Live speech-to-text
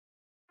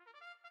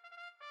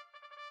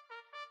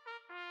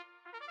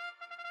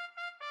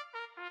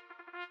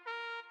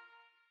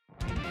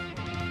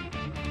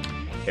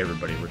Hey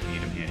everybody, Rick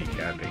Needham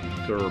handicapping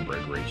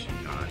thoroughbred racing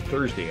on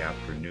Thursday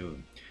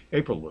afternoon,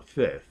 April the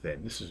 5th,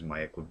 and this is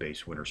my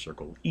Equibase Winter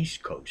Circle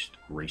East Coast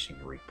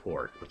Racing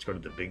Report. Let's go to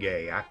the Big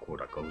A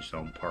Aqueduct,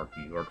 Ozone Park,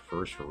 New York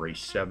first for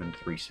race 7,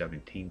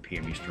 3:17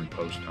 p.m. Eastern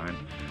Post Time.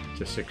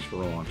 It's a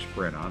 6-furlong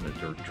sprint on the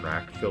dirt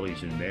track.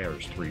 Fillies and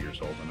mares 3 years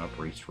old and up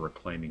race for a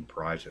claiming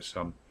prize of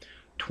some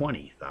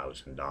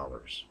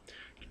 $20,000.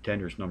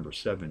 Contenders number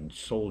 7,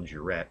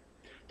 Soldierette,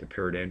 the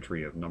paired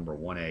entry of number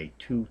 1A,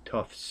 2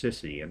 Tough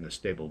Sissy, and the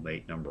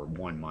stablemate number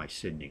 1, My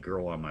Sydney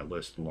Girl, on my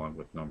list, along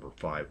with number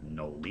 5,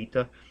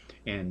 Nolita,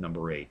 and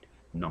number 8,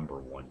 number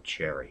 1,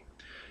 Cherry.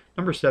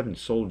 Number 7,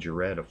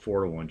 Soldierette, a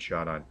 4-to-1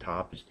 shot on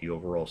top, is the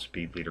overall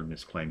speed leader in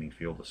this claiming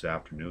field this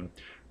afternoon.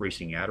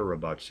 Racing at or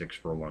about 6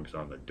 furlongs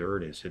on the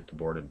dirt, has hit the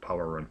board in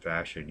power run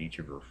fashion in each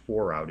of her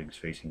 4 outings,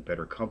 facing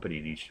better company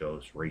in each of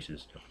those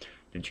races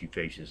than she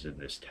faces in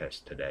this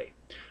test today.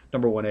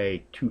 Number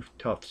 1A, 2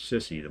 Tough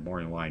Sissy, the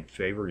morning line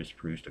favorite, has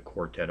produced a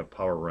quartet of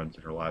power runs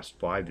in her last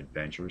 5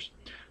 adventures,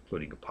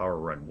 including a power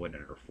run win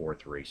in her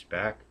 4th race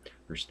back.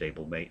 Her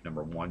stablemate,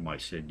 number 1, My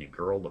Sydney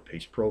Girl, the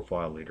pace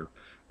profile leader,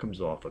 comes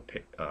off a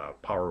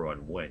power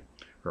run win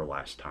her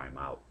last time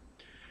out.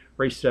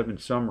 Race 7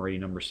 summary,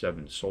 number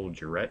 7,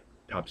 Soldierette,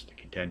 tops the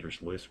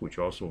contenders list, which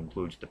also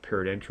includes the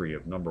paired entry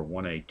of number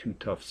 1A, 2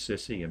 Tough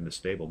Sissy, and the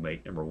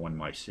stablemate, number 1,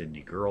 My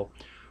Sydney Girl.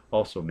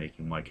 Also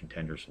making my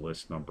contenders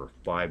list, number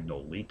 5,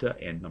 Nolita,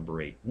 and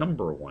number 8,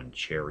 number 1,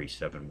 Cherry,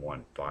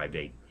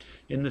 7158,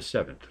 in the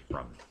 7th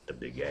from the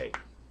Big A.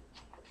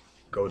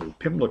 Go to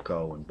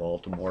Pimlico in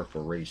Baltimore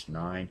for race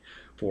 9,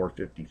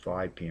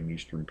 4:55 p.m.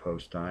 Eastern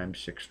Post Time,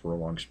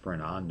 6-furlong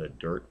sprint on the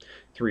dirt,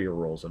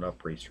 3-year-olds and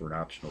up race for an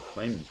optional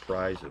claiming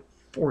prize of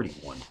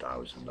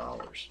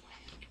 $41,000.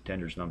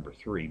 Contenders number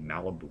 3,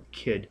 Malibu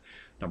Kid,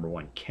 number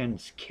 1,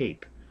 Ken's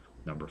Cape,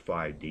 number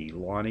 5, D.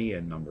 Lonnie,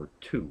 and number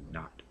 2,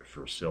 Not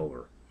for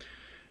Silver.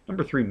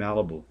 Number 3,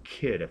 Malibu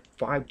Kid, a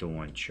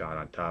 5-to-1 shot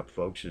on top,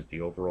 folks, is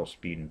the overall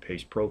speed and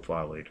pace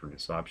profile leader in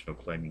this optional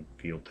claiming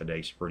field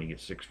today, sprinting at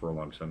 6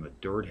 furlongs on the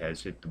dirt,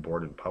 has hit the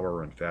board in power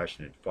run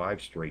fashion at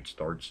 5 straight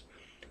starts,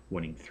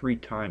 winning 3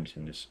 times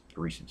in this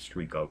recent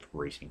streak of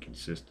racing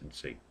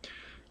consistency.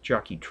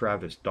 Jockey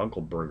Travis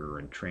Dunkelberger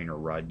and trainer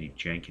Rodney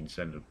Jenkins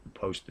sent the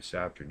post this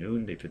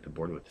afternoon. They've hit the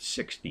board with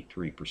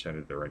 63%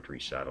 of their entry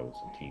saddles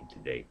as a team to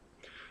date.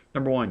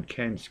 Number 1,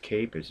 Ken's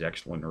Cape, is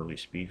excellent early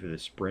speed for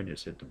this sprint,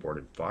 has hit the board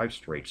in 5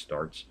 straight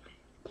starts,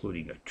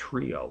 including a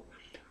trio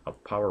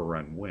of power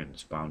run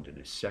wins found in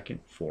his 2nd,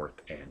 4th,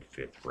 and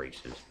 5th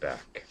races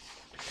back.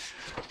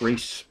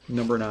 Race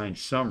number 9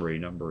 summary,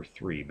 number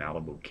 3,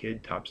 Malibu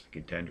Kid, tops the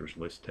contenders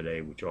list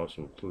today, which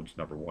also includes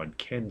number 1,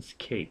 Ken's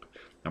Cape,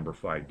 number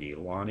 5, D.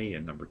 Lonnie,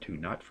 and number 2,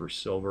 Not for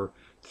Silver,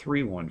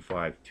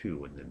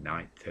 3152 in the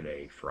 9th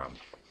today from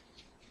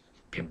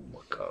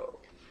Pimlico.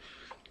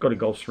 Go to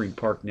Gulfstream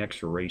Park next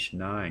for race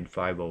 9,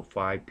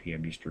 5:05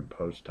 p.m. Eastern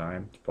Post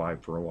Time.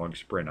 5-furlong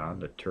sprint on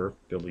the turf.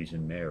 Fillies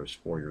and mares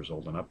 4 years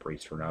old and up,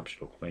 race for an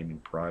optional claiming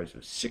prize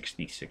of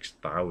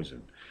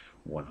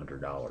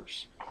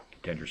 $66,100.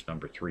 Contenders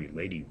number 3,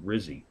 Lady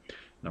Rizzy,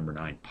 number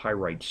 9,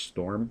 Pyrite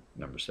Storm,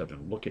 number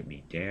 7, Look at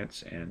Me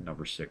Dance, and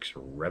number 6,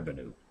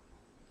 Revenue.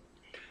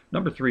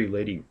 Number 3,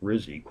 Lady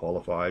Rizzy,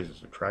 qualifies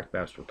as a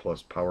Trackmaster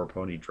Plus Power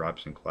Pony,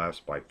 drops in class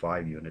by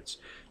 5 units.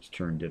 Has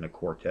turned in a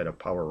quartet of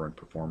power run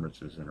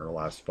performances in her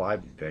last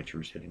 5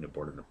 adventures, hitting the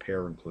board in a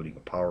pair, including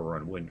a power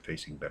run win,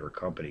 facing better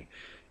company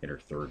in her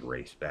 3rd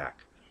race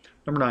back.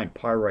 Number 9,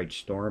 Pyrite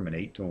Storm, an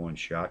 8-to-1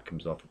 shot,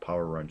 comes off a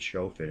power run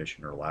show finish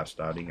in her last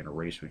outing in a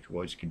race which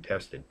was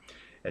contested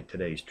at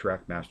today's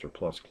Trackmaster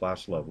Plus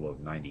class level of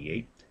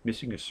 98,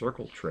 missing a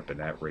circle trip in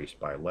that race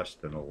by less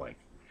than a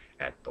length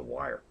at the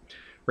wire.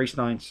 Race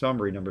 9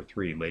 summary, number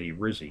 3, Lady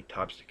Rizzy,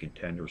 tops the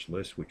contenders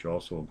list, which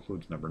also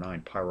includes number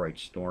 9, Pyrite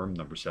Storm,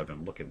 number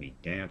 7, Look at Me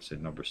Dance,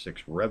 and number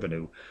 6,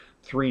 Revenue,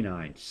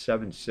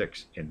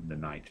 3976 in the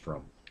 9th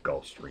from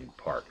Gulfstream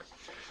Park.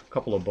 A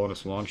couple of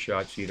bonus long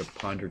shots you to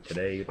ponder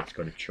today. Let's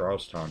go to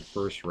Charlestown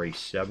first, race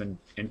 7,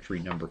 entry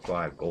number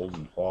 5,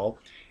 Golden Hall,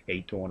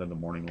 8-to-1 in the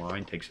morning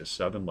line, takes a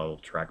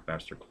 7-level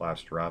Trackmaster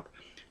class drop.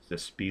 The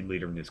speed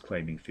leader in this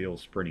claiming field,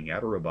 sprinting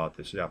at or about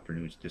this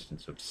afternoon's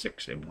distance of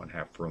 6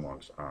 1/2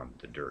 furlongs on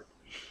the dirt.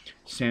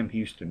 Sam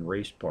Houston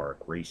Race Park,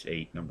 race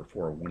 8, number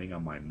 4, Winning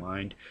on My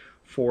Mind,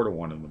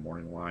 4-to-1 in the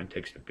morning line,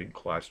 takes a big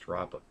class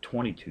drop of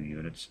 22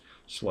 units,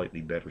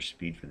 slightly better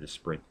speed for the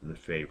sprint than the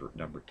favorite,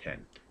 number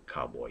 10,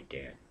 Cowboy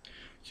Dan.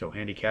 So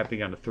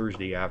handicapping on a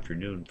Thursday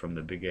afternoon from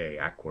the Big A,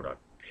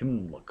 Aqueduct,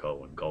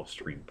 Pimlico, and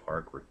Gulfstream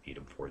Park, Rick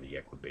Needham for the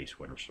Equibase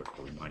Winter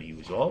Circle, reminding you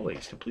as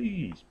always to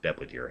please bet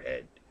with your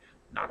head,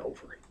 not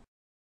over it.